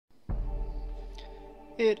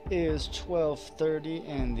It is 12:30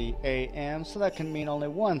 in the AM, so that can mean only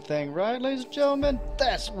one thing, right, ladies and gentlemen?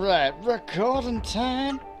 That's right, recording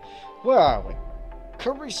time! Where are we?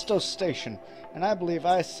 Caristo Station, and I believe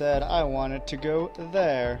I said I wanted to go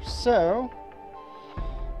there, so...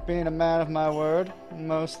 being a man of my word,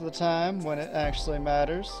 most of the time, when it actually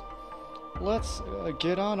matters, let's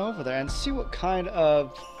get on over there and see what kind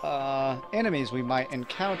of enemies we might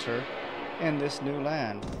encounter in this new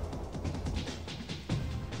land.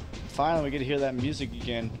 Finally, we get to hear that music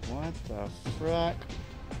again. What the frack?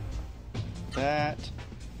 That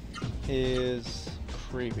is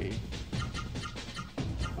creepy.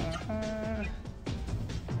 I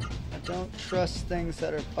don't trust things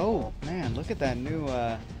that are... Oh, man, look at that new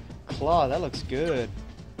claw. That looks good.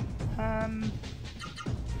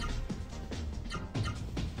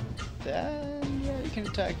 Yeah, you can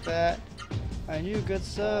attack that. And you, good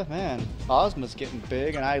sir, man, Ozma's getting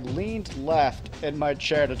big, and I leaned left in my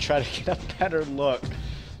chair to try to get a better look.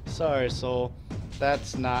 Sorry, Soul.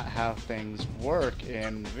 That's not how things work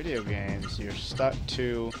in video games. You're stuck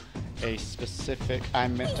to a specific... I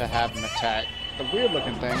meant to have him attack the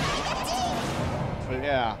weird-looking thing. But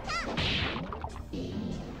yeah.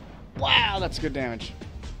 Wow, that's good damage.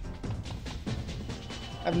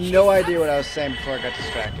 I have no idea what I was saying before I got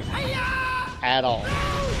distracted. At all.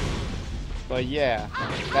 But yeah,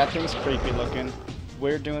 that thing's creepy looking.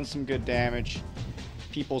 We're doing some good damage.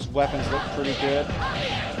 People's weapons look pretty good.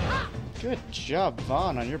 Good job,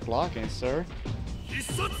 Vaughn, on your blocking, sir.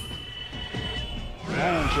 I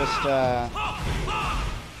am just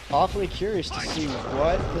awfully curious to see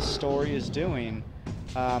what the story is doing.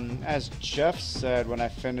 As Jeff said when I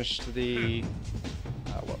finished the...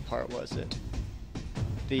 what part was it?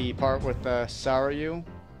 The part with the Ra-Seru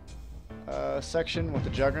section with the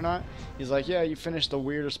Juggernaut. He's like, yeah, you finished the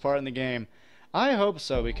weirdest part in the game. I hope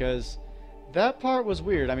so, because that part was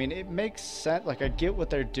weird. I mean, it makes sense. Like, I get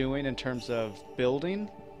what they're doing in terms of building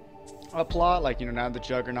a plot. Like, you know, now the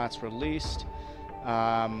Juggernaut's released.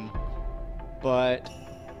 But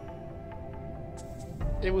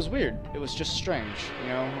it was weird. It was just strange, you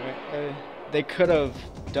know. They could have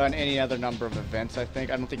done any other number of events, I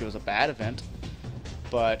think. I don't think it was a bad event.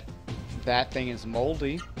 But that thing is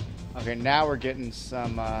moldy. Okay, now we're getting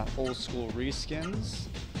some old school reskins.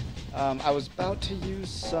 I was about to use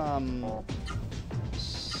some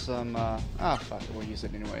fuck it, we'll use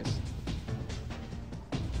it anyways.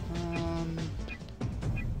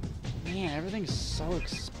 Man, everything's so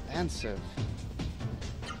expensive.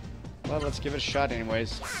 Well, let's give it a shot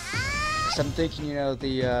anyways. So I'm thinking, you know,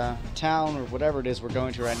 the town or whatever it is we're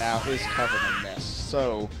going to right now is covered in mist.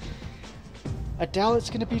 So I doubt it's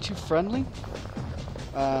going to be too friendly.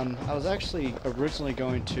 I was actually originally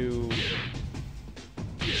going to...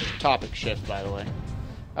 Topic shift, by the way.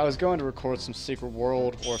 I was going to record some Secret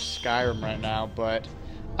World or Skyrim right now, but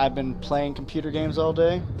I've been playing computer games all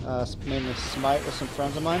day, mainly Smite with some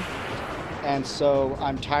friends of mine, and so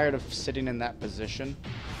I'm tired of sitting in that position.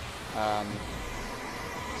 So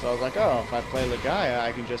I was like, oh, if I play Legaia,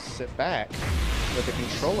 I can just sit back with a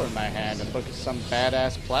controller in my hand and look at some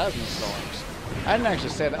badass plasma storms. I didn't actually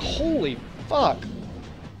say that. Holy fuck!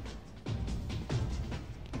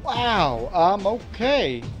 Wow,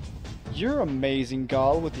 okay. You're amazing,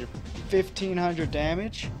 Gall, with your 1500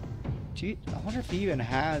 damage. Gee, I wonder if he even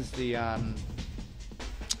has the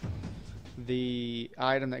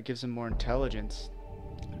item that gives him more intelligence.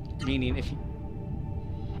 Meaning, if he...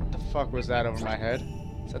 What the fuck was that over my head?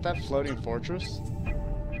 Is that floating fortress?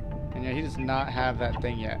 And yeah, he does not have that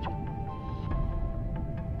thing yet.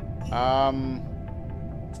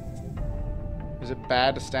 Is it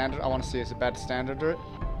bad to standard? I want to see, is it bad to standard it?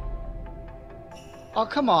 Oh,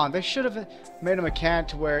 come on. They should have made a mechanic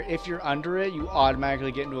to where if you're under it, you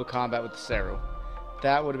automatically get into a combat with the Ra-Seru.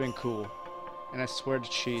 That would have been cool. And I swear to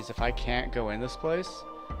cheese, if I can't go in this place,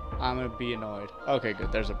 I'm going to be annoyed. Okay, good.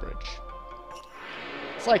 There's a bridge.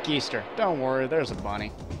 It's like Easter. Don't worry. There's a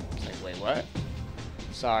bunny. It's like, wait, what?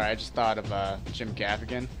 Sorry, I just thought of Jim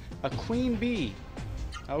Gaffigan. A queen bee.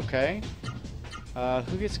 Okay.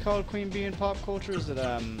 Who gets called queen bee in pop culture? Is it,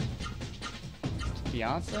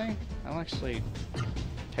 Beyonce? I don't actually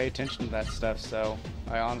pay attention to that stuff, so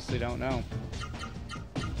I honestly don't know.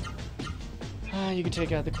 You can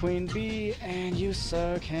take out the queen bee, and you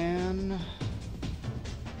so can...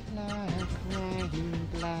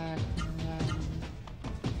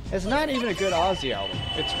 It's not even a good Ozzy album.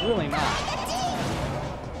 It's really not.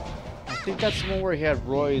 I think that's the one where he had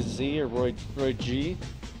Roy Z or Roy G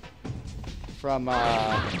from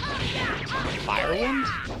Firewind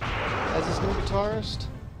as his new guitarist.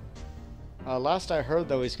 Last I heard,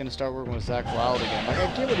 though, he's going to start working with Zach Wild again. Like,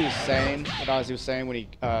 I get what he's saying, what Ozzy was saying when he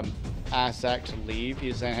asked Zach to leave. He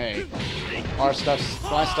was saying, hey, my stuff's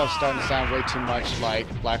starting to sound way too much like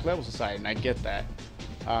Black Label Society, and I get that.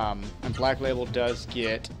 And Black Label does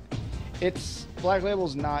get... Black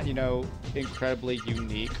Label's not, you know, incredibly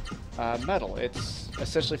unique metal. It's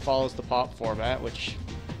essentially follows the pop format, which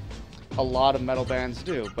a lot of metal bands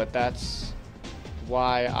do, but that's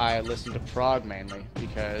why I listen to prog mainly,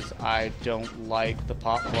 because I don't like the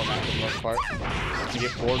pop format for the most part. I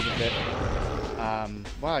get bored with it.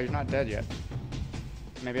 Wow, you're not dead yet.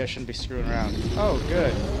 Maybe I shouldn't be screwing around. Oh,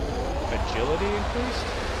 good. Agility increased?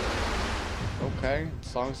 Okay,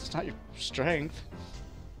 as long as it's not your strength.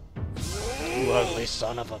 You ugly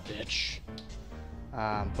son of a bitch.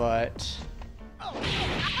 But...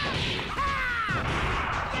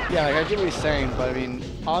 yeah, like, I get what he's saying, but I mean,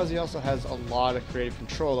 Ozzy also has a lot of creative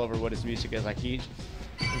control over what his music is. Like,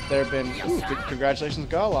 there have been, congratulations,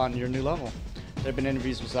 Gull, on your new level. There have been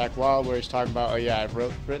interviews with Zach Wild where he's talking about, oh yeah, I've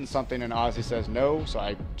written something and Ozzy says no, so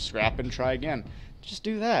I scrap it and try again. Just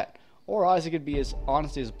do that. Or Ozzy could be as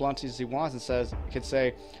honest, as blunt as he wants and could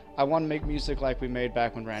say, I want to make music like we made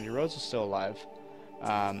back when Randy Rhoads was still alive.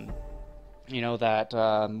 You know, that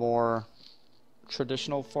more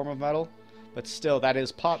traditional form of metal. But still, that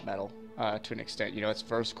is pop metal to an extent. You know, it's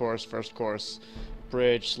verse, chorus,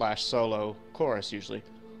 bridge / solo, chorus usually.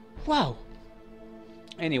 Wow.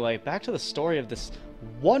 Anyway, back to the story of this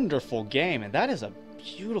wonderful game, and that is a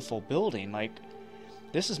beautiful building. Like,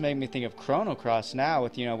 this is making me think of Chrono Cross now.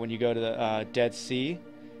 With, you know, when you go to the Dead Sea,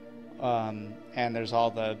 and there's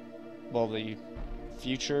all the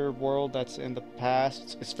future world that's in the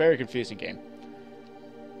past. It's a very confusing game,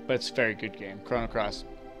 but it's a very good game. Chrono Cross.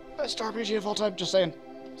 Best RPG of all time, just saying.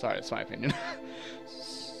 Sorry, that's my opinion.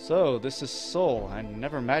 So, this is Seoul. I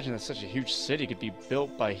never imagined that such a huge city could be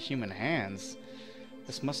built by human hands.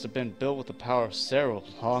 This must have been built with the power of Ra-Seru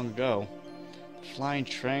long ago. The flying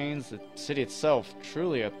trains, the city itself,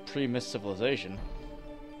 truly a pre-Myst civilization.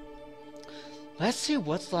 Let's see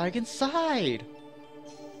what's like inside!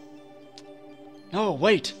 No,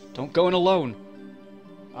 wait! Don't go in alone!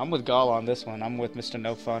 I'm with Gala on this one. I'm with Mr.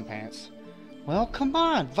 No Fun Pants. Well, come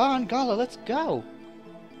on, Von Gala, let's go.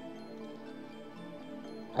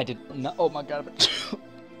 I did not. Oh my god.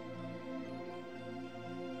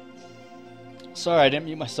 Sorry, I didn't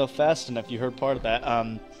mute myself fast enough. You heard part of that.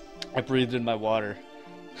 I breathed in my water.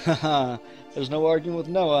 Haha. There's no arguing with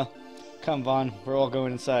Noah. Come, Von, we're all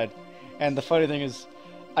going inside. And the funny thing is,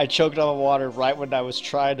 I choked on my water right when I was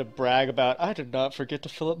trying to brag about, I did not forget to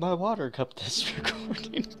fill up my water cup this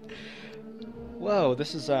recording. Whoa,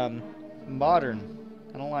 this is, modern.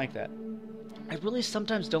 I don't like that. I really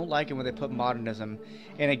sometimes don't like it when they put modernism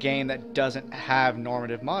in a game that doesn't have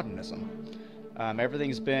normative modernism.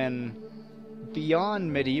 Everything's been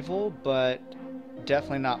beyond medieval, but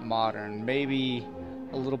definitely not modern. Maybe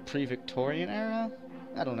a little pre-Victorian era?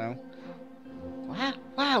 I don't know.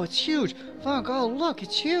 Wow, it's huge! Fuck, oh look,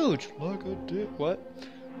 it's huge! Like a dick. What?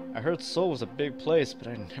 I heard Seoul was a big place, but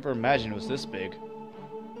I never imagined it was this big.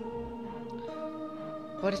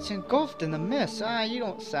 But it's engulfed in the mist. You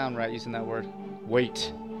don't sound right using that word.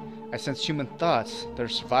 Wait. I sense human thoughts. There are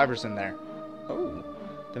survivors in there. Oh.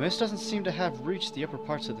 The mist doesn't seem to have reached the upper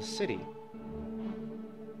parts of the city.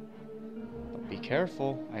 But be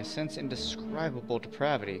careful. I sense indescribable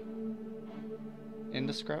depravity.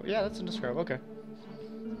 Indescribable? Yeah, that's indescribable. Okay.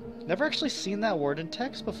 Never actually seen that word in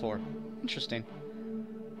text before. Interesting.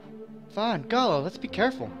 Fine, Gala, let's be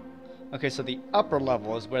careful. Okay, so the upper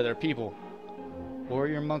level is where there are people.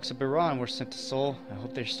 Warrior monks of Biran were sent to Seoul. I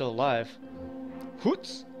hope they're still alive.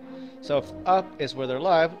 Hoots! So if up is where they're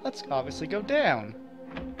alive, let's obviously go down.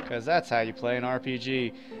 Because that's how you play an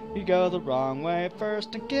RPG. You go the wrong way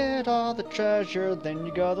first and get all the treasure, then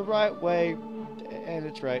you go the right way, and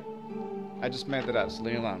it's right. I just made that up, so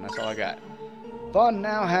leave me alone. That's all I got. Vaughn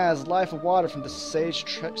now has life of water from the sage's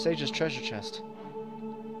treasure chest.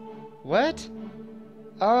 What?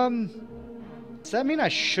 Does that mean I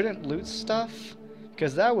shouldn't loot stuff?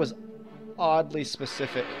 Because that was oddly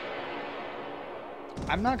specific.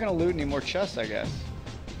 I'm not gonna loot any more chests, I guess.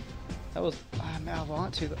 That was... I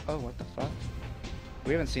want to... Oh, what the fuck?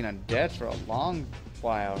 We haven't seen undead for a long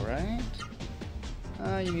while, right?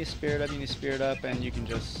 You need to spirit up, and you can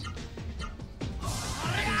just...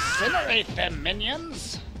 Incinerate them,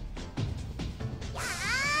 minions!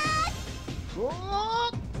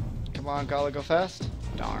 Come on, Gala, go fast.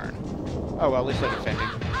 Darn. Oh, well, at least they're defending.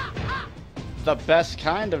 The best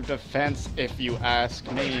kind of defense, if you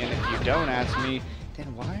ask me, and if you don't ask me,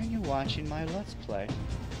 then why are you watching my Let's Play?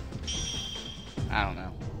 I don't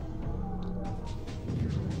know.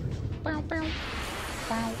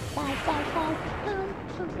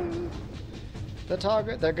 The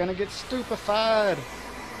target, they're gonna get stupefied.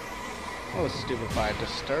 What was stupefied?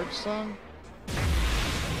 Disturbed song?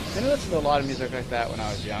 I listened to a lot of music like that when I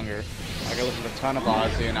was younger. Like I listened to a ton of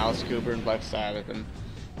Ozzy and Alice Cooper and Black Sabbath and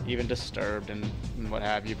even Disturbed and what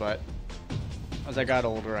have you, but as I got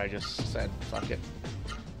older I just said, fuck it.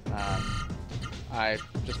 I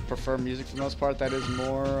just prefer music for the most part that is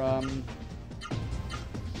more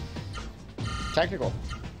technical.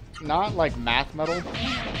 Not like math metal,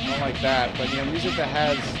 not like that, but you know, music that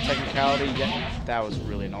has technicality, yeah, that was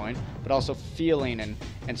really annoying, but also feeling and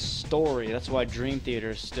story. That's why Dream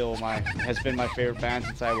Theater is still has been my favorite band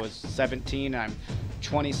since I was 17. I'm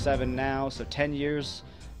 27 now, so 10 years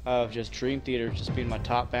of just Dream Theater just being my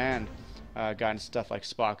top band. Gotten stuff like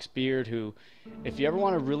Spock's Beard, who, if you ever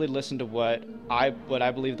want to really listen to what I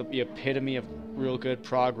believe the epitome of real good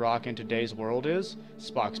prog rock in today's world is,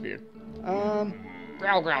 Spock's Beard.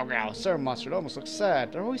 Growl, growl, growl. Sarah Mustard almost looks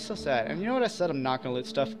sad. They're always so sad. And you know what I said? I'm not gonna loot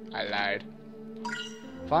stuff. I lied.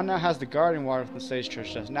 Fawn now has the Guardian Water from the Sage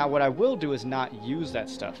Church does. Now, what I will do is not use that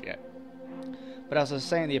stuff yet. But as I was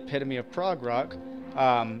saying, the epitome of prog rock,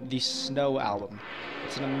 the Snow album.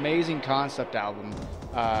 It's an amazing concept album.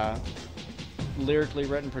 Lyrically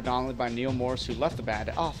written predominantly by Neil Morse, who left the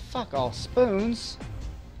band. Oh, fuck all. Spoons?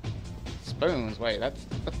 Spoons? Wait, but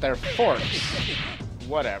they're forks.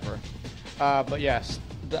 Whatever. But yes,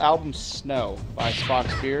 the album Snow by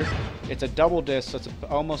Spock's Beard. It's a double disc, so it's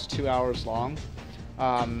almost 2 hours long.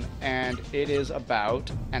 And it is about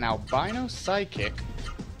an albino psychic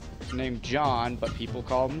named John, but people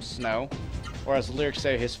call him Snow. Or as the lyrics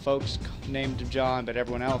say, his folks named him John, but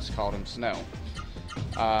everyone else called him Snow.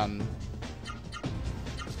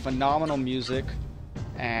 Phenomenal music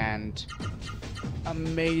and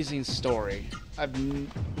amazing story.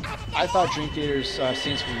 I thought Dream Theater's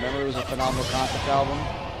Scenes from Memory was a phenomenal concept album,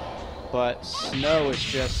 but Snow is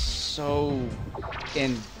just so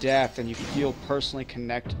in-depth, and you feel personally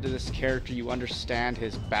connected to this character. You understand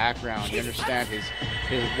his background, you understand his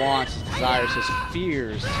wants, his desires, his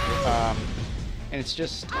fears, and it's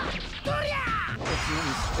just,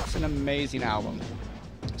 it's an amazing album.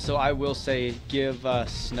 So I will say, give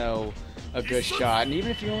Snow a good shot, and even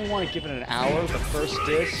if you only want to give it an hour, the first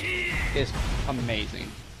disc is amazing.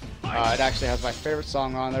 It actually has my favorite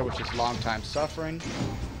song on there, which is Long Time Suffering.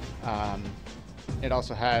 It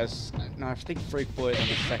also has, no, I think Freak Boy is on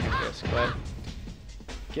the second disc, but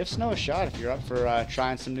give Snow a shot if you're up for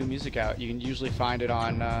trying some new music out. You can usually find it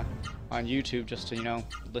on YouTube just to, you know,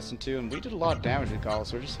 listen to, and we did a lot of damage with Gall,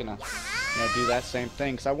 so we're just gonna, you know, do that same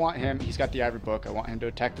thing, because I want him, he's got the Ivory Book, I want him to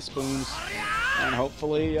attack the spoons, and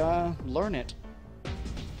hopefully learn it.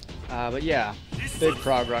 But yeah, big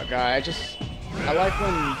prog rock guy. I like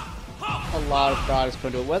when a lot of thought is put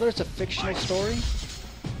into it, whether it's a fictional story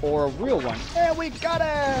or a real one. Yeah, we got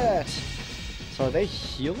it! So are they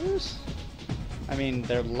healers? I mean,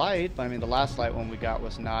 they're light, but I mean, the last light one we got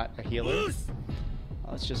was not a healer.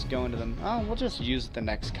 Let's just go into them. Oh, we'll just use the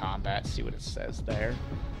next combat, see what it says there.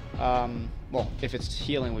 Well, if it's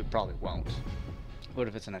healing, we probably won't. But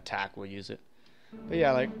if it's an attack, we'll use it. But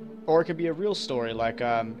yeah, like, or it could be a real story, like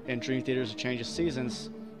in Dream Theater's A Change of Seasons.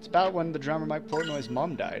 It's about when the drummer Mike Portnoy's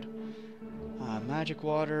mom died. Magic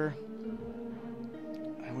water.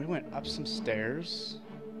 And we went up some stairs.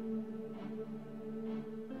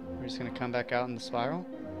 We're just gonna come back out in the spiral?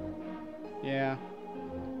 Yeah.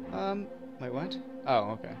 Wait, what?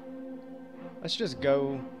 Oh, okay. Let's just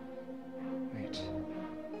go... Wait.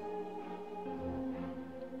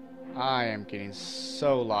 I am getting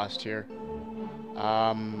so lost here.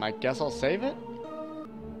 I guess I'll save it?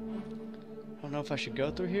 I don't know if I should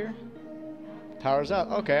go through here. Power's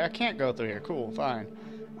out. Okay, I can't go through here. Cool, fine.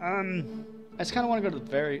 I just kind of want to go to the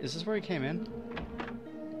very... Is this where he came in?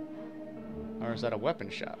 Or is that a weapon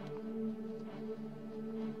shop?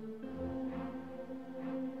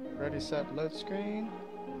 Ready, set, load screen.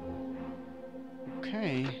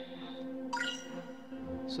 Okay.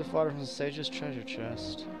 Swift water from the Sage's treasure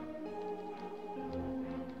chest.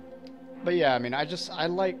 But yeah, I mean, I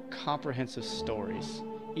like comprehensive stories,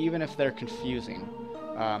 even if they're confusing.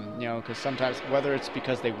 You know, because sometimes, whether it's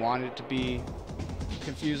because they want it to be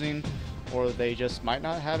confusing, or they just might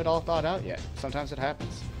not have it all thought out yet. Sometimes it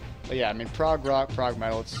happens. But yeah, I mean, prog rock, prog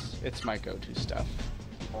metal, it's my go-to stuff.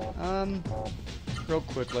 Real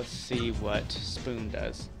quick, let's see what Spoon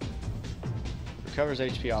does. Recovers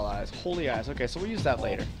HP all eyes. Holy eyes. Okay, so we'll use that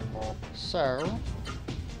later. So,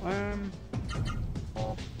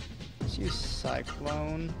 let's use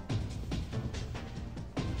Cyclone.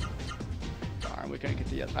 Darn, we couldn't get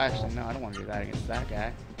the other. Actually, no, I don't want to do that against that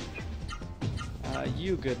guy.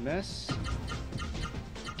 You good miss.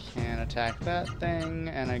 Can attack that thing,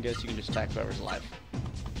 and I guess you can just attack whoever's alive.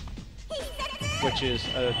 Which is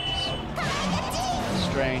a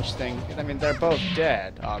strange thing. I mean, they're both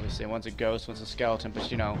dead, obviously. One's a ghost, one's a skeleton, but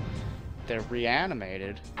you know, they're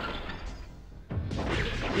reanimated.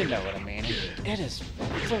 You know what I mean. It is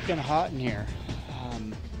freaking hot in here.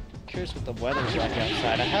 Curious what the weather's like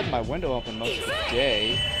outside. I had my window open most of the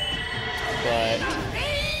day, but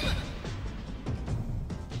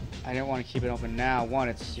I didn't want to keep it open now. One,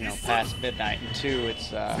 it's, you know, past midnight, and two,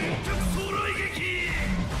 it's, I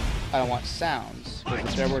don't want sounds.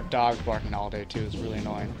 Because there were dogs barking all day, too. It's really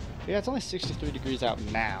annoying. But yeah, it's only 63 degrees out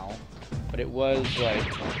now, but it was, like,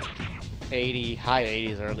 80, high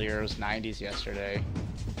 80s earlier. It was 90s yesterday.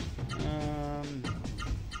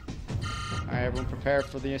 Alright, everyone prepare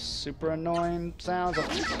for the super annoying sounds of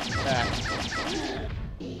that.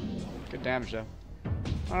 Good damage, though.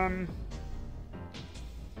 I wonder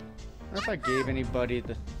if I gave anybody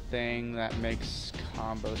the thing that makes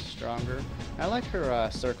combos stronger. I like her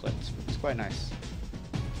circlet. It's quite nice.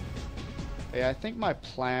 But yeah, I think my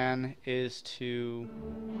plan is to...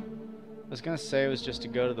 I was gonna say it was just to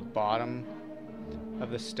go to the bottom of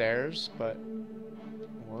the stairs, but...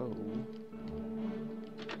 Whoa.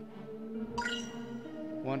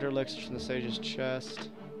 Wonder elixirs from the sage's chest.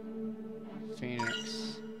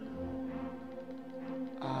 Phoenix.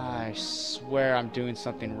 I swear I'm doing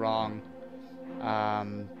something wrong.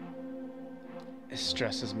 It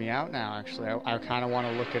stresses me out now, actually. I kind of want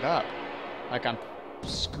to look it up. Like I'm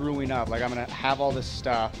screwing up. Like I'm going to have all this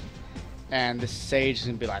stuff, and the sage is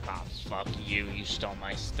going to be like, oh, fuck you, you stole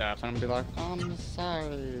my stuff. And I'm going to be like, oh, I'm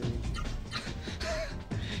sorry.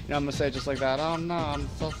 You know, I'm going to say just like that, oh no, I'm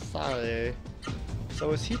so sorry.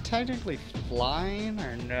 So is he technically flying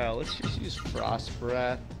or no? Let's just use Frost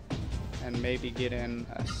Breath and maybe get in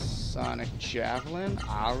a Sonic Javelin.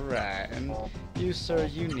 Alright, and you, sir,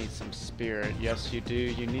 you need some spirit. Yes, you do.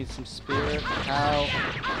 You need some spirit. How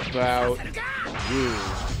about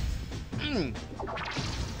you?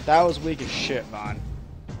 That was weak as shit, Vaughn.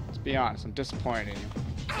 Let's be honest, I'm disappointed in you.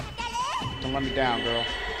 Don't let me down, girl.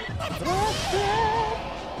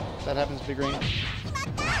 That happens to be green.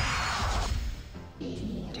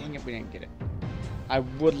 Dang it, we didn't get it. I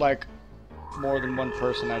would like more than one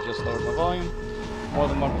person. I just lowered my volume. More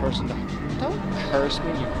than one person to... Don't curse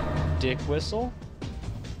me, you dick whistle.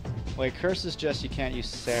 Wait, curse is just you can't use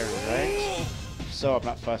Sarah, right? So I'm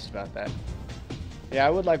not fussed about that. Yeah, I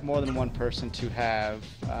would like more than one person to have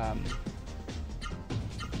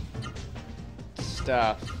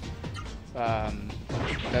stuff. That's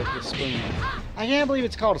the spoon. I can't believe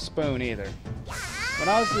it's called a spoon either. When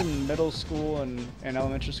I was in middle school and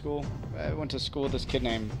elementary school, I went to school with this kid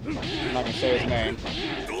named, I'm not going to say his name,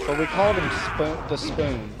 but we called him the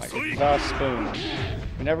Spoon, like the Spoon.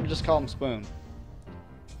 We never just called him Spoon.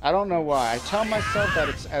 I don't know why. I tell myself that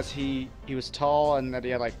it's as he was tall and that he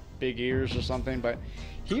had like big ears or something, but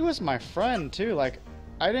he was my friend too. Like,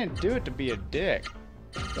 I didn't do it to be a dick.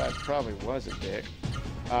 I probably was a dick.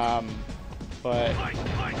 But...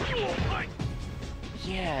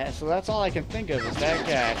 yeah, so that's all I can think of is that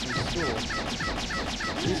guy from school.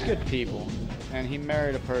 He's good people, and he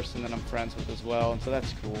married a person that I'm friends with as well, and so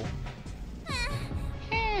that's cool.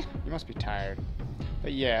 You must be tired.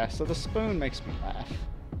 But yeah, so the spoon makes me laugh.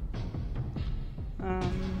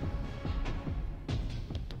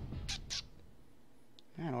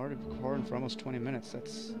 Man, already recording for almost 20 minutes.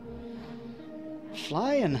 That's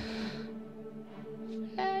flying.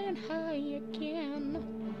 Flying high again.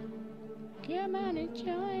 Come on and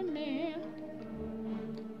join me.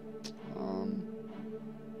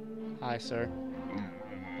 Hi, sir.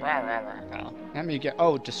 How many you get?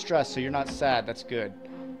 Oh, distress, so you're not sad. That's good.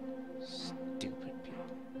 Stupid people.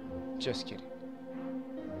 Just kidding.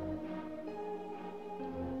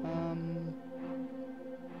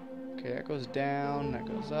 Okay, that goes down, that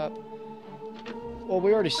goes up. Well,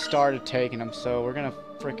 we already started taking them, so we're gonna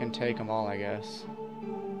frickin' take them all, I guess.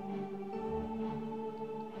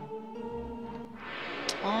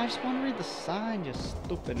 Oh, I just want to read the sign, you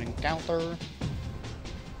stupid encounter.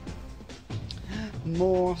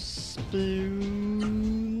 More spoons.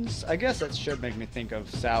 I guess that should make me think of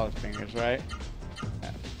salad fingers, right?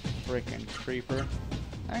 That freaking creeper.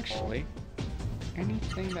 Actually,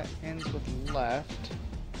 anything that ends with left.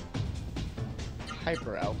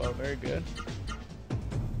 Hyper elbow, very good.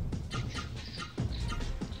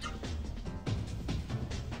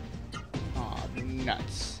 Aw,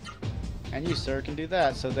 nuts. And you, sir, can do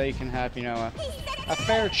that, so they can have, you know, a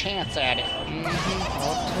fair chance at it.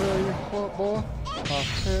 I'll tell you what, boy. I'll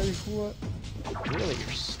tell you what. Really,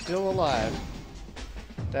 you're still alive.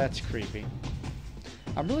 That's creepy.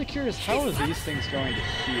 I'm really curious, how are these things going to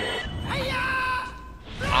heal?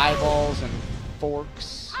 Eyeballs and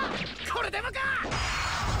forks.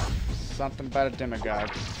 Something about a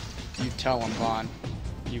demagogue. You tell him, Vaughn.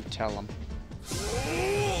 You tell him.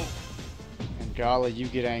 And golly, you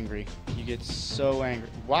get angry. You get so angry.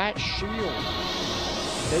 White shield.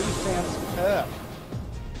 Defense up.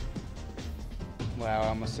 Wow, I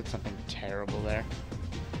almost said something terrible there.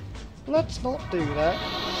 Let's not do that.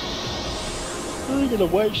 I'm gonna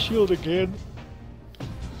white shield again.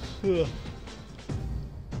 Ugh.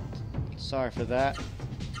 Sorry for that.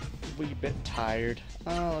 Wee bit tired.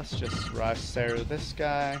 Oh, let's just Ra-Seru this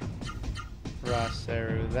guy.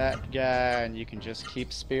 Ra-Seru that guy, and you can just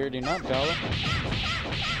keep spiriting up, Dollar.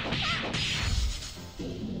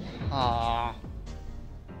 Ah.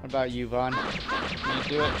 What about you, Vaughn? Can you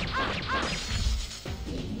do it?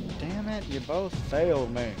 Damn it, you both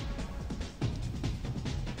failed me.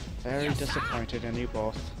 Very disappointed in you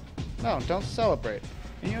both. No, don't celebrate.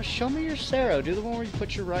 And, you know, show me your Seru. Do the one where you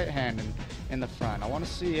put your right hand in the front. I want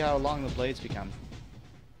to see how long the blades become.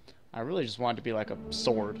 I really just want it to be like a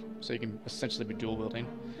sword, so you can essentially be dual wielding.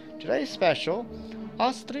 Today's special,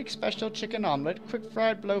 ostrich special chicken omelet, quick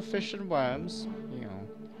fried blowfish and worms. You know.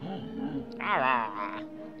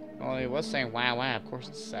 Well, he was saying wow wow, of course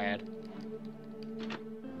it's sad.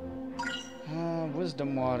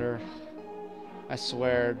 Wisdom water. I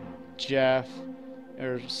swear, Jeff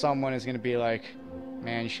or someone is gonna be like,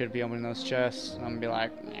 man, you should be opening those chests. And I'm gonna be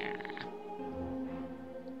like, nah.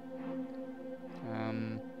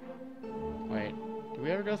 Wait, did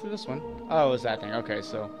we ever go through this one? Oh, it was that thing. Okay,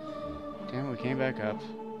 so, damn it, we came back up.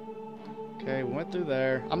 Okay, we went through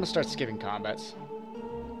there. I'm gonna start skipping combats.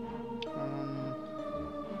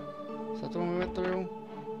 Is that the one we went through?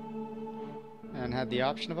 And had the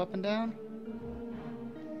option of up and down?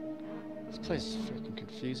 This place is freaking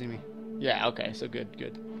confusing me. Yeah, okay, so good.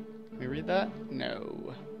 Can we read that?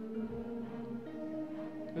 No.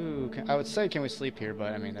 Ooh, I would say can we sleep here,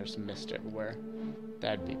 but I mean there's mist everywhere.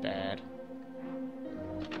 That'd be bad.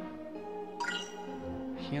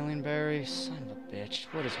 Healing berry, son of a bitch.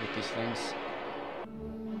 What is with these things?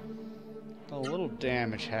 A little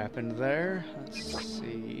damage happened there. Let's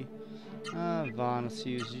see. Vaughn, let's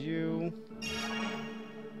use you.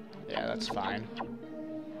 Yeah, that's fine.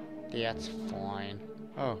 That's fine.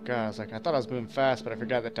 Oh god, I was like, I thought I was moving fast, but I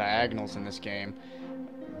forgot that diagonals in this game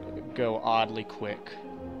go oddly quick.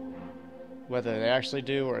 Whether they actually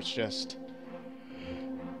do, or it's just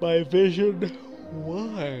my vision.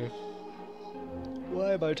 Why?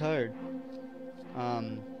 Why am I tired?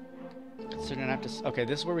 Considering I have to... Okay,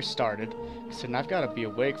 this is where we started. Considering I've got to be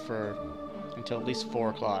awake for until at least 4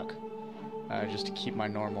 o'clock. Just to keep my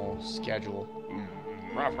normal schedule.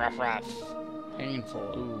 Rough. Painful,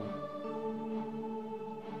 ooh.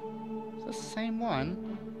 Is this the same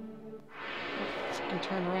one? What fucking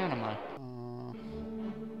turn around am I?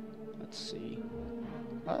 Let's see.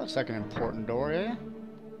 Oh, that looks like an important door, eh?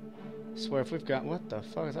 I swear if we've got... What the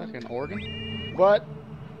fuck? Is that like an organ? What?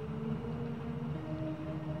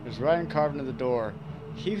 There's writing carved into the door.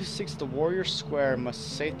 He who seeks the warrior square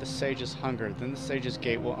must sate the sage's hunger. Then the sage's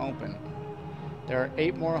gate will open. There are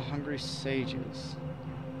 8 more hungry sages.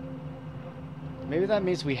 Maybe that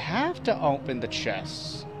means we have to open the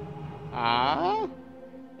chests. Ah?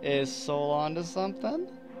 Is Soul onto something?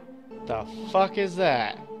 The fuck is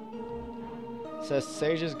that? It says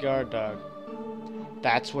Sage's guard dog.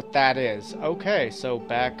 That's what that is. Okay, so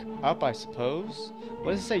back up, I suppose.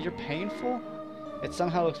 What does it say? You're painful? It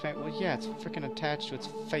somehow looks painful. Well, yeah, it's freaking attached to its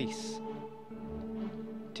face.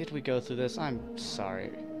 Did we go through this? I'm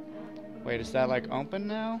sorry. Wait, is that like open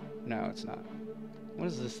now? No, it's not. What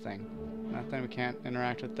is this thing? Nothing. We can't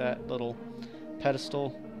interact with that little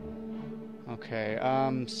pedestal. Okay,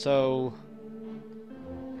 so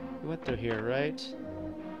we went through here, right?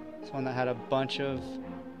 It's one that had a bunch of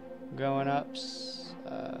going ups.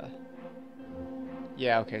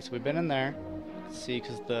 Yeah, okay, so we've been in there. Let's see,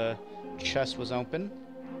 because the chest was open.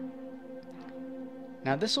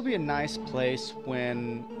 Now this will be a nice place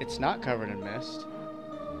when it's not covered in mist.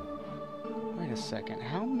 Wait a second,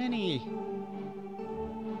 how many...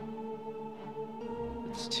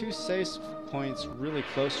 It's 2 save points really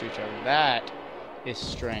close to each other. That is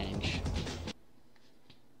strange.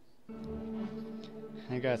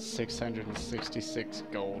 I got 666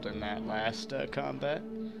 gold in that last combat.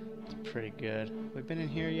 It's pretty good. We've been in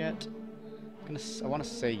here yet? I want to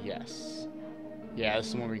say yes. Yeah, this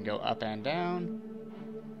is one we can go up and down.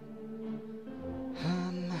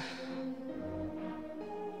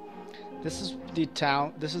 This is the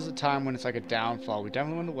town. This is a time when it's like a downfall. We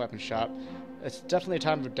definitely went to the weapon shop. It's definitely a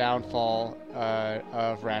time of downfall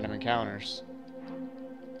of random encounters.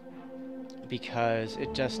 because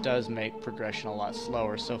it just does make progression a lot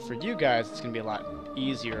slower. So for you guys, it's gonna be a lot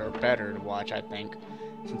easier or better to watch, I think,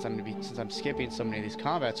 since I'm skipping so many of these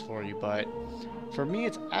combats for you. But for me,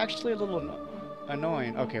 it's actually a little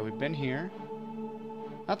annoying. Okay, we've been here.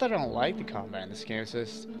 Not that I don't like the combat in this game. It's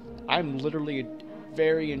just I'm literally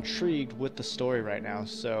very intrigued with the story right now.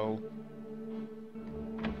 So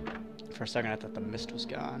for a second, I thought the mist was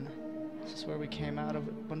gone. Is this where we came out of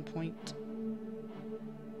at one point?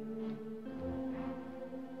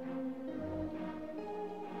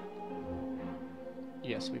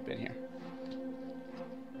 Yes, we've been here.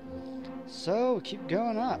 So, keep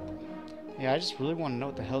going up. Yeah, I just really want to know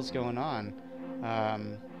what the hell's going on.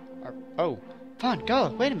 Oh, Vaughn, go!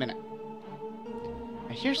 Wait a minute.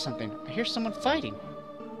 I hear something. I hear someone fighting.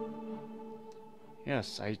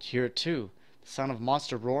 Yes, I hear it too. The sound of a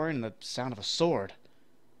monster roaring and the sound of a sword.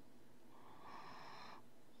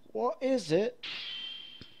 What is it?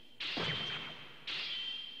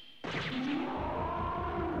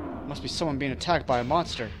 Must be someone being attacked by a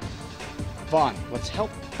monster. Vaughn, let's help.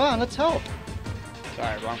 Vaughn, let's help.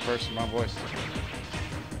 Sorry, wrong person, wrong voice.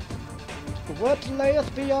 What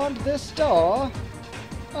layeth beyond this door?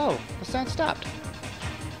 Oh, the sound stopped.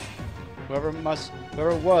 Whoever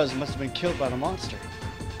it was must have been killed by the monster.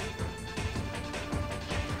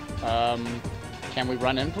 Can we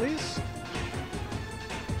run in, please?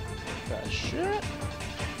 The shit?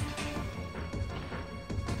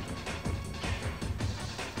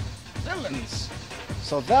 Villains!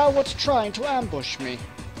 So thou wert trying to ambush me.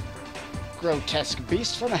 Grotesque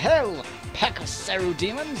beast from hell! Pack of Ra-Seru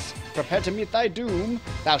demons! Prepare to meet thy doom.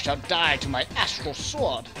 Thou shalt die to my astral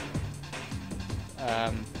sword.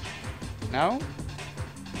 No?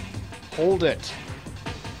 Hold it.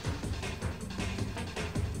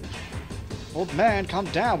 Old man, calm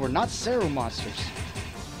down. We're not Ra-Seru monsters.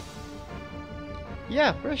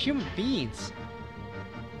 Yeah, we're human beings.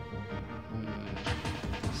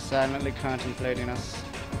 Silently contemplating us.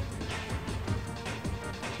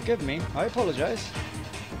 Forgive me, I apologize.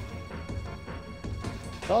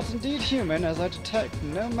 Thou'rt indeed human, as I detect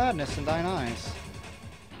no madness in thine eyes.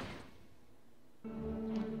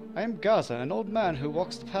 I am Gaza, an old man who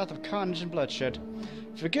walks the path of carnage and bloodshed.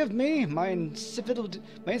 Forgive me my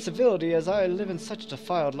incivility as I live in such a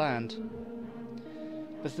defiled land.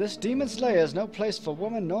 But this demon's lair is no place for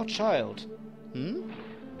woman nor child.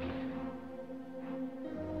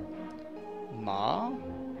 Ma?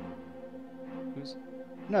 Who's...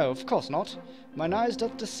 No, of course not. Mine eyes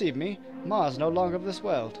doth deceive me. Mar's no longer of this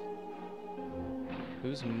world.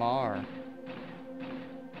 Who's Mar?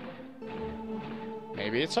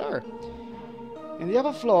 Maybe it's her. In the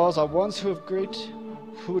upper floors are ones who would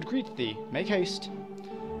greet thee. Make haste.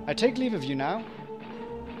 I take leave of you now.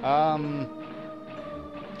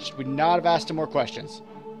 Should we not have asked him more questions?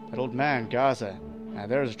 That old man, Gaza. Now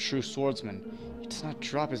there's a true swordsman. He does not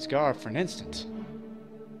drop his guard for an instant.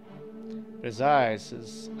 But his eyes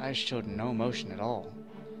showed no emotion at all.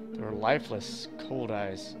 They were lifeless, cold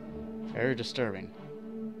eyes. Very disturbing.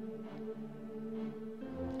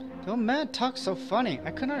 The old man talked so funny.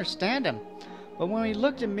 I couldn't understand him. But when he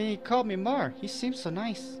looked at me, he called me Mar. He seemed so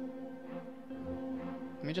nice.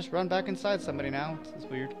 Let me just run back inside somebody now. This is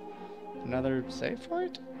weird. Another save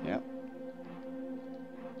point? Yep.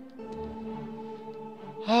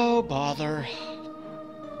 Oh, bother.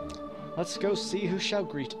 Let's go see who shall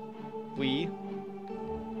greet. We.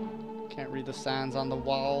 Can't read the signs on the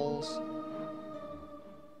walls.